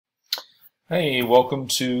Hey, welcome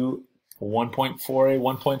to 1.4a,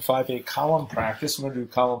 1.5a column practice. We're going to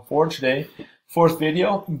do column 4 today. Fourth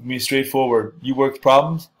video, be straightforward. You work the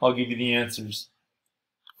problems, I'll give you the answers.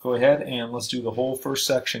 Go ahead and let's do the whole first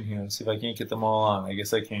section here. See if I can't get them all on. I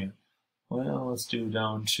guess I can. Well, let's do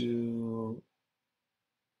down to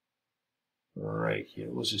right here.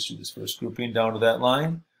 Let's just do this first grouping down to that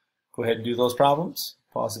line. Go ahead and do those problems.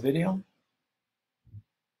 Pause the video.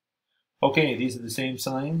 Okay, these are the same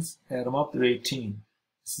signs. Add them up, they're 18.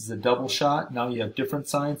 This is a double shot. Now you have different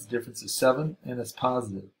signs. The difference is 7, and it's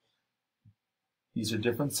positive. These are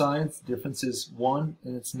different signs. The difference is 1,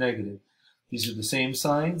 and it's negative. These are the same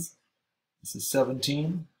signs. This is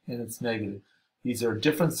 17, and it's negative. These are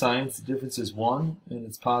different signs. The difference is 1, and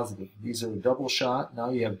it's positive. These are a double shot.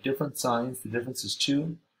 Now you have different signs. The difference is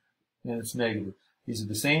 2, and it's negative. These are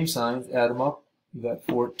the same signs. Add them up. You got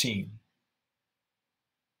 14.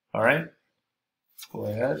 All right, let's go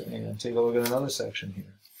ahead and take a look at another section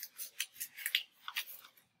here.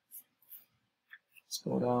 Let's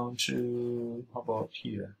go down to, how about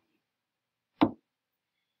here?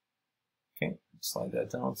 Okay, slide that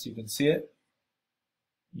down so you can see it.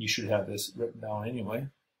 You should have this written down anyway.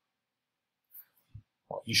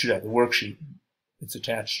 Well, you should have the worksheet. It's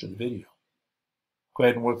attached to the video. Go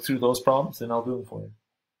ahead and work through those problems, and I'll do them for you.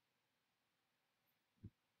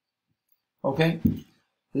 Okay.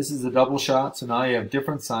 This is a double shot, so now you have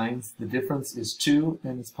different signs. The difference is 2,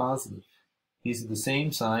 and it's positive. These are the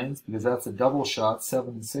same signs, because that's a double shot.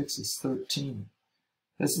 7 and 6 is 13.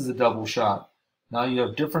 This is a double shot. Now you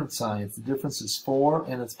have different signs. The difference is 4,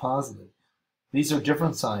 and it's positive. These are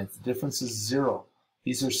different signs. The difference is 0.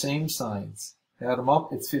 These are same signs. Add them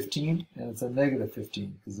up, it's 15, and it's a negative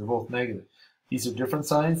 15, because they're both negative. These are different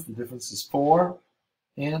signs. The difference is 4,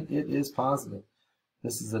 and it is positive.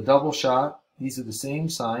 This is a double shot. These are the same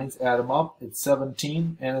signs. Add them up. It's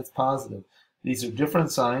 17, and it's positive. These are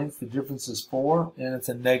different signs. The difference is 4, and it's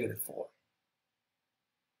a negative 4.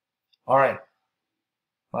 All right.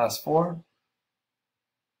 Last 4.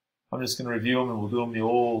 I'm just going to review them, and we'll do them the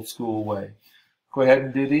old school way. Go ahead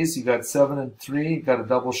and do these. You got 7 and 3. You got a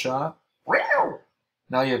double shot.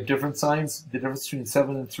 Now you have different signs. The difference between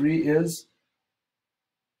 7 and 3 is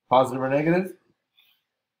positive or negative?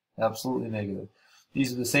 Absolutely negative.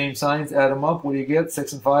 These are the same signs. Add them up. What do you get?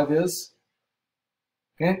 6 and 5 is?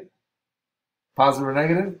 Okay. Positive or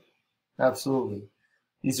negative? Absolutely.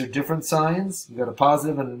 These are different signs. You've got a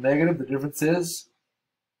positive and a negative. The difference is?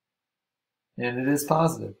 And it is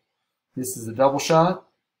positive. This is a double shot.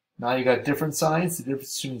 Now you got different signs. The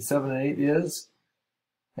difference between 7 and 8 is?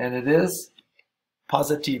 And it is?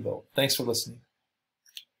 Positivo. Thanks for listening.